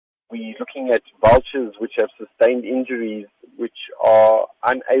We're looking at vultures which have sustained injuries which are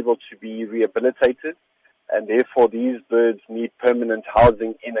unable to be rehabilitated, and therefore these birds need permanent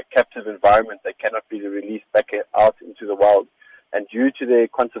housing in a captive environment. They cannot be released back out into the wild. And due to their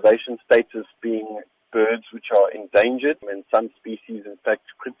conservation status being birds which are endangered, and some species in fact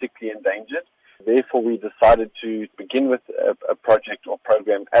critically endangered, therefore we decided to begin with a project or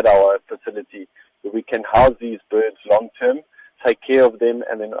program at our facility where we can house these birds long term, take care of them,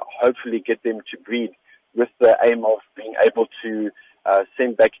 and then hopefully get them to breed with the aim of being able to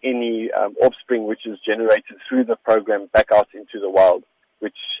send back any offspring which is generated through the program back out into the wild,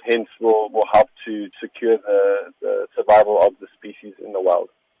 which hence will help to secure the survival of the species in the wild.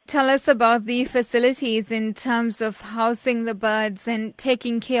 Tell us about the facilities in terms of housing the birds and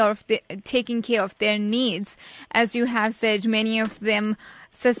taking care of their needs. As you have said, many of them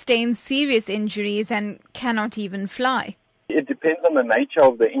sustain serious injuries and cannot even fly. It depends on the nature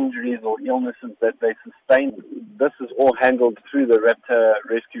of the injuries or illnesses that they sustain. This is all handled through the Raptor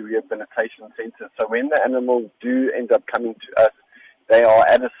Rescue Rehabilitation Centre. So when the animals do end up coming to us, they are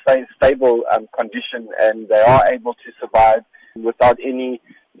at a stable condition and they are able to survive without any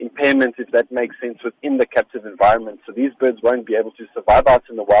impairment, if that makes sense, within the captive environment. So these birds won't be able to survive out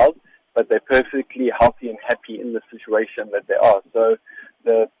in the wild, but they're perfectly healthy and happy in the situation that they are. So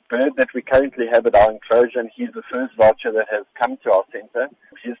the bird that we currently have at our enclosure, and he's the first vulture that has come to our centre.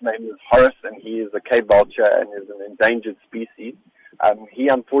 His name is Horace, and he is a cave vulture and is an endangered species. He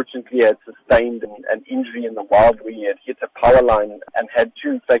unfortunately had sustained an injury in the wild where he had hit a power line and had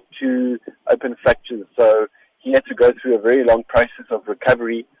two open fractures. So he had to go through a very long process of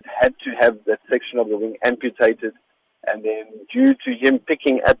recovery, had to have that section of the wing amputated, and then due to him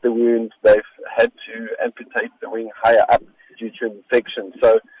picking at the wounds, they've had to amputate the wing higher up due to infection.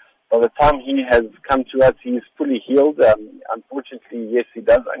 So by the time he has come to us, he's fully healed. Unfortunately, yes, he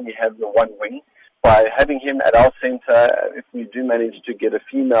does only have the one wing. By having him at our centre, if we do manage to get a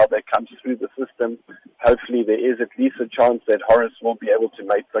female that comes through the system, hopefully there is at least a chance that Horace will be able to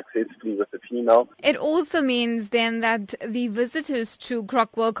mate successfully with the female. It also means then that the visitors to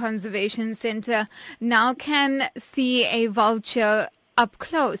Crocworld Conservation Centre now can see a vulture up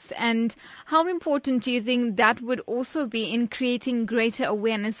close. And how important do you think that would also be in creating greater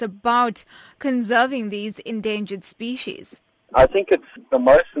awareness about conserving these endangered species? I think it's the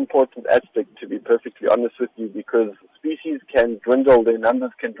most important aspect, to be perfectly honest with you, because species can dwindle, their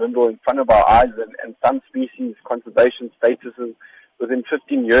numbers can dwindle in front of our eyes, and some species conservation statuses within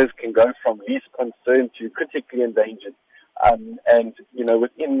 15 years can go from least concern to critically endangered. And, you know,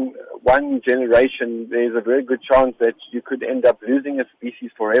 within one generation, there's a very good chance that you could end up losing a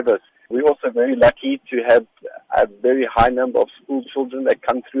species forever. We're also very lucky to have a very high number of school children that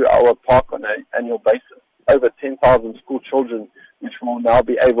come through our park on an annual basis. Over 10,000 school children, which will now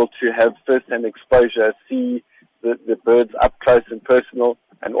be able to have first-hand exposure, see the birds up close and personal,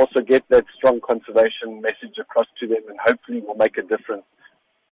 and also get that strong conservation message across to them, and hopefully will make a difference.